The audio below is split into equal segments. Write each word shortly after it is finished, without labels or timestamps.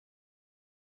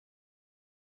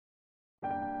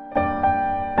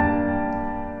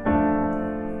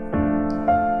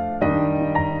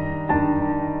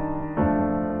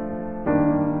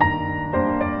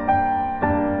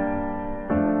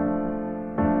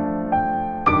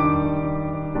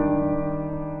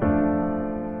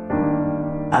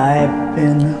I've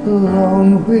been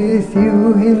alone with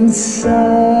you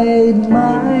inside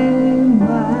my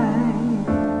mind,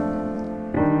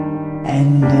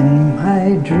 and in my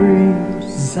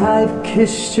dreams I've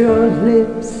kissed your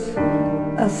lips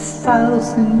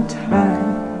 1,000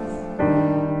 times.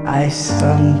 I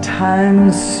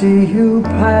sometimes see you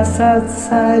pass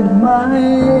outside my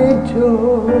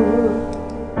door.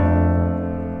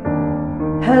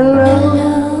 Hello,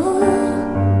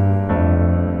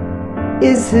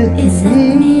 is it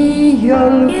me you're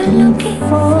looking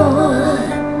for?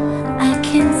 I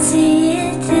can see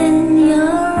it in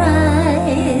your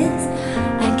eyes,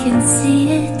 I can see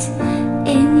it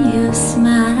in your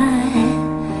smile.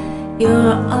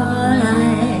 You're all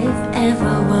I've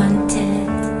ever wanted,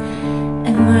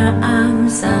 and my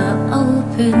arms are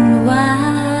open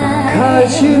wide.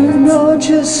 'Cause you know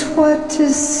just what to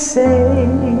say,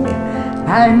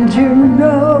 and you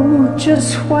know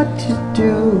just what to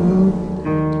do,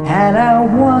 and I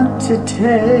want to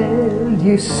tell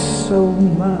you so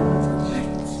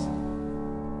much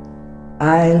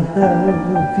I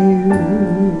love you.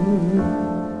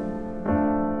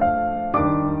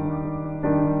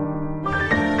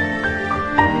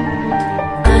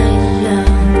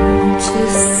 To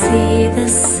see the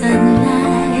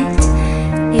sunlight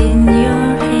in your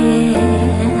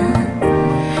hair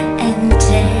and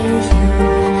tell you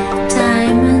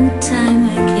time and time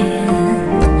again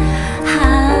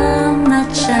how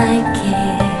much I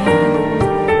care.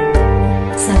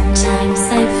 Sometimes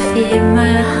I fear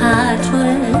my heart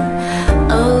will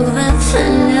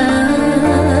overflow.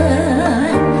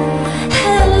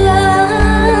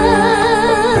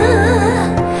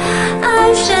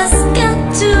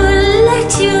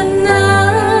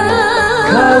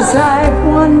 I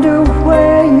wonder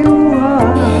where you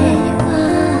are,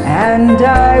 and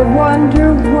I wonder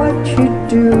what you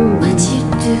do.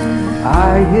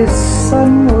 Are you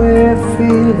somewhere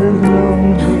feeling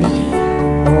lonely,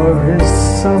 or is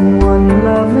someone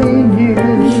loving you?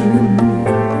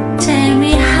 Tell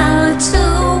me how to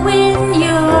win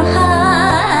your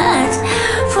heart,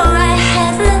 for I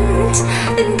haven't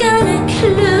got a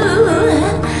clue.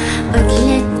 But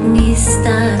let me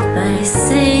start by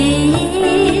saying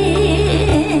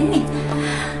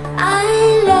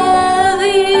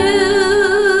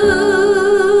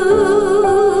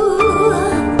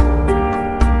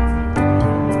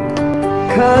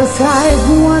I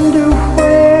wonder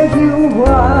where you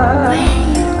are,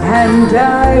 and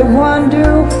I wonder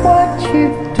what you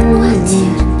do.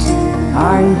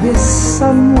 Are you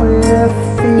somewhere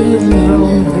feeling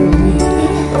lonely,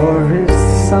 or is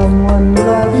someone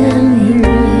loving you?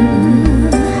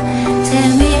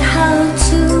 Tell me how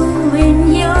to win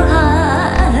your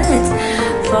heart,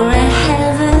 for I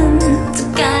haven't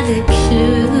got a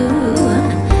clue.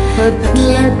 But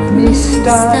let me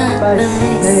start by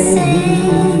saying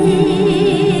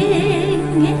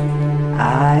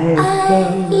I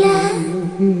love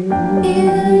you.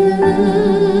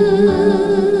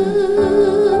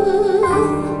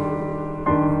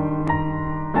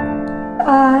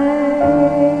 I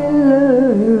love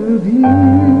you.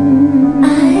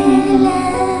 I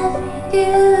love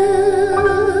you.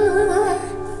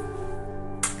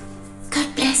 God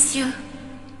bless you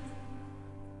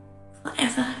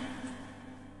forever.